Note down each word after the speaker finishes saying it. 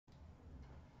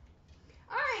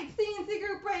easy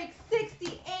group break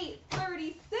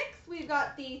 6836. We've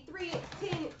got the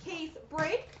 3-tin case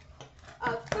break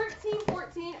of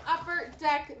 1314 Upper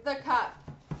Deck the Cup.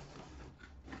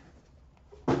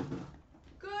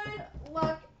 Good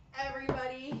luck,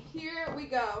 everybody. Here we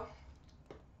go.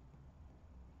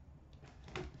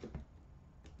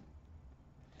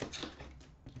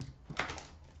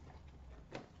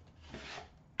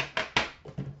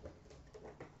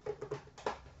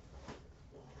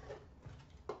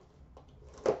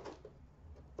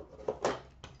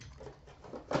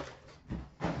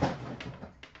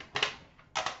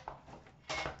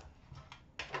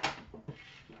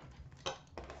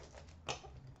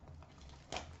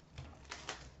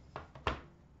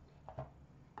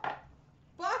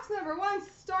 Box number 1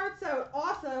 starts out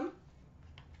awesome.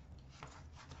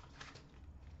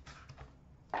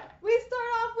 We start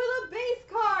off with a base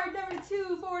card, number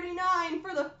 249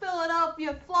 for the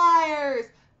Philadelphia Flyers,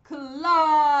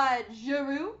 Claude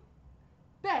Giroux.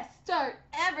 Best start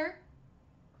ever,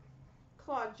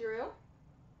 Claude Giroux.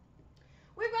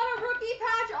 We've got a rookie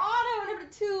patch auto, number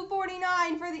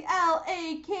 249 for the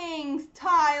LA Kings,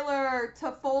 Tyler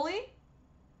Toffoli.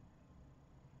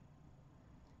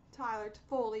 Tyler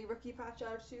Toffoli, rookie patch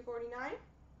out of 249.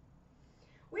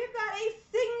 We've got a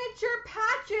signature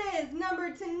patches, number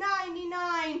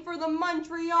 299 for the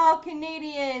Montreal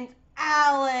Canadiens,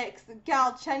 Alex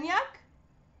Galchenyuk.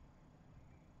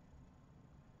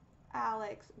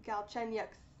 Alex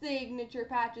Galchenyuk, signature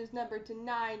patches, number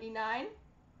 299.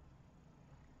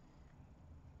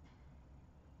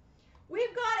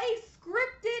 We've got a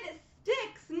scripted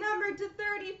sticks, number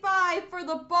 235 for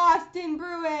the Boston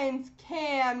Bruins,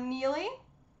 Cam Neely.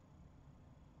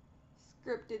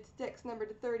 Scripted sticks, number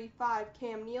 235,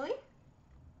 Cam Neely.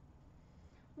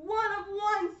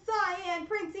 1/1 cyan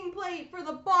printing plate for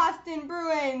the Boston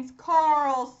Bruins,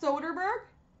 Carl Soderberg.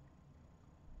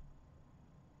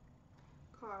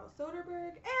 Carl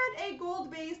Soderberg. And a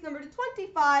gold base, number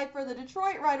 25 for the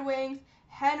Detroit Red Wings,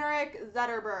 Henrik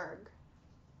Zetterberg.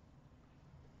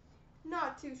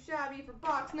 Not too shabby for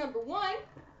box number 1.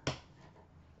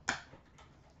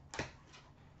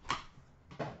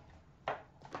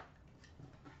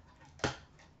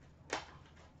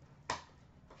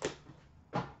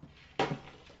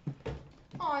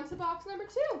 On to box number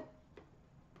 2.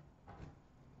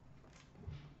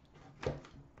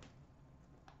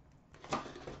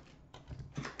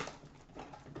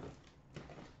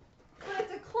 But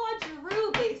it's a Claude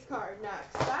Giroux base card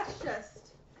next. That's just...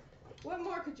 what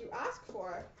more could you ask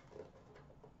for?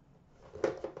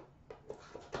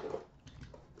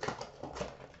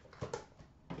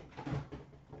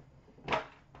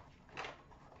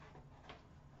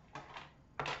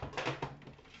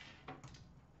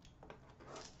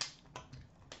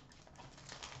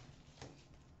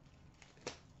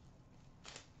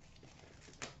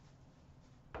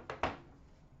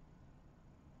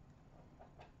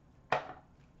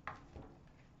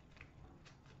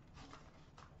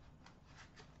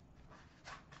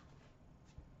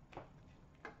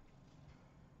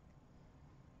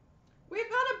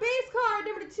 Base card,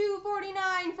 number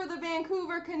 249 for the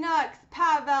Vancouver Canucks,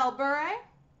 Pavel Bure.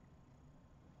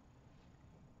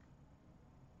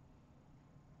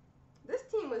 This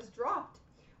team was dropped.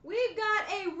 We've got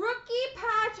a rookie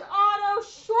patch auto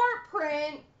short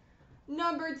print,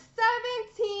 numbered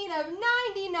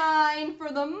 17/99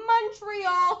 for the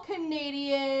Montreal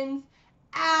Canadiens,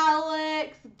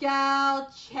 Alex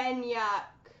Galchenyuk.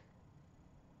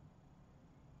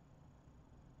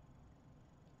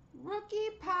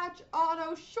 Rookie patch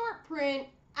auto short print,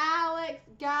 Alex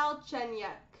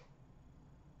Galchenyuk.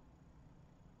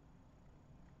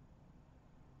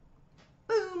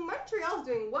 Boom, Montreal's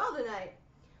doing well tonight.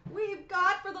 We've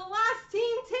got for the last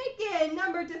team taken,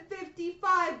 number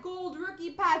 255 gold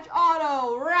rookie patch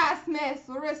auto, Rasmus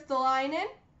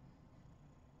Ristolainen.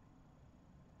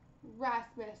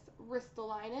 Rasmus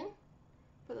Ristolainen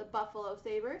for the Buffalo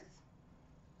Sabres.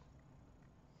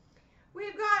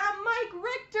 We've got a Mike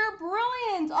Richter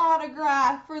Brilliant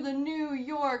autograph for the New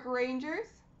York Rangers.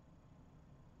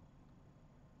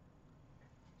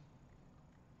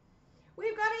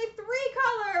 We've got a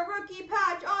 3-color rookie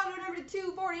patch auto, number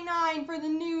 249 for the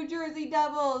New Jersey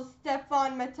Devils,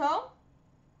 Stéphane Matteau.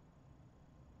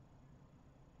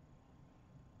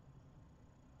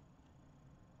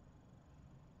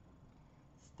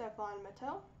 Stéphane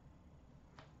Matteau.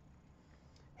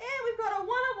 And we've got a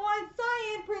 1/1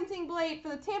 cyan printing blade for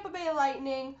the Tampa Bay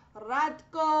Lightning,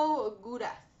 Radko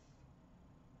Gudas.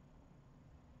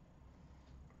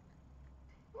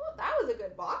 Well, that was a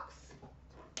good box.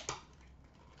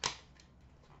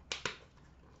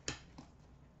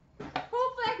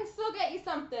 Hopefully I can still get you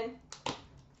something.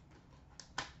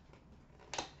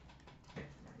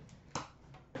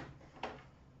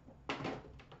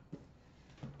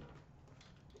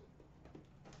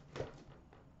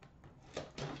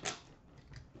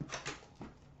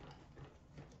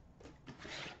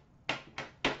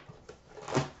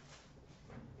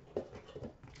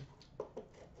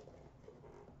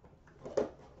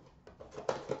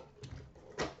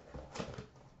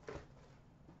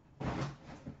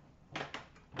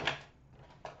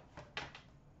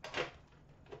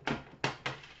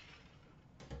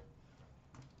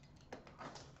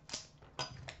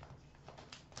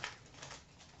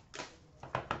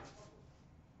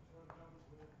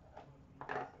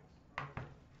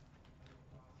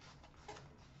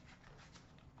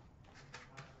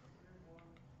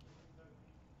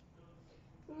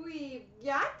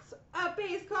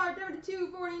 base card number to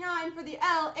 249 for the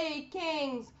LA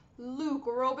Kings, Luke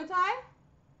Robitaille.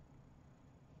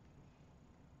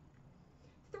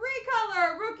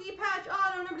 3-color rookie patch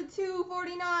auto number to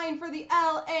 249 for the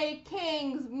LA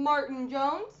Kings, Martin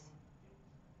Jones.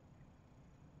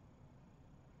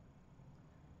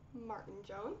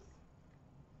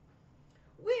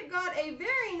 We've got a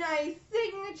very nice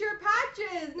signature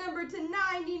patches number to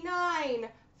 99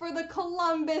 for the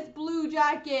Columbus Blue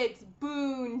Jackets,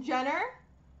 Boone Jenner.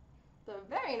 The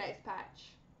very nice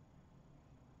patch.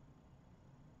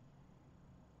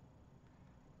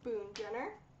 Boone Jenner.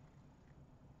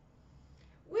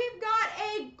 We've got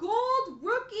a gold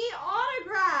rookie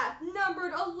autograph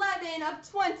numbered 11 of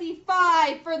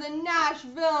 25 for the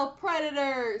Nashville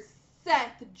Predators,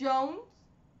 Seth Jones.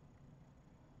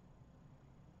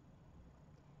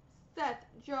 Seth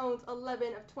Jones,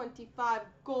 11 of 25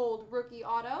 gold rookie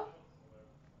auto.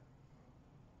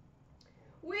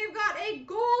 We've got a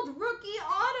gold rookie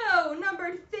auto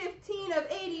numbered 15 of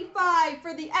 85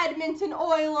 for the Edmonton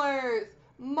Oilers,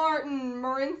 Martin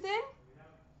Marincin.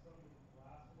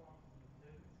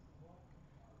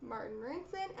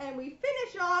 And we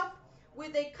finish off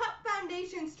with a Cup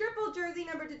Foundation triple jersey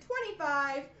number to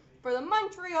 25 for the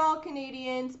Montreal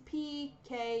Canadiens,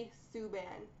 P.K.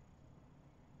 Subban.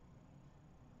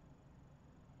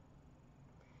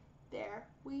 There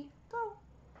we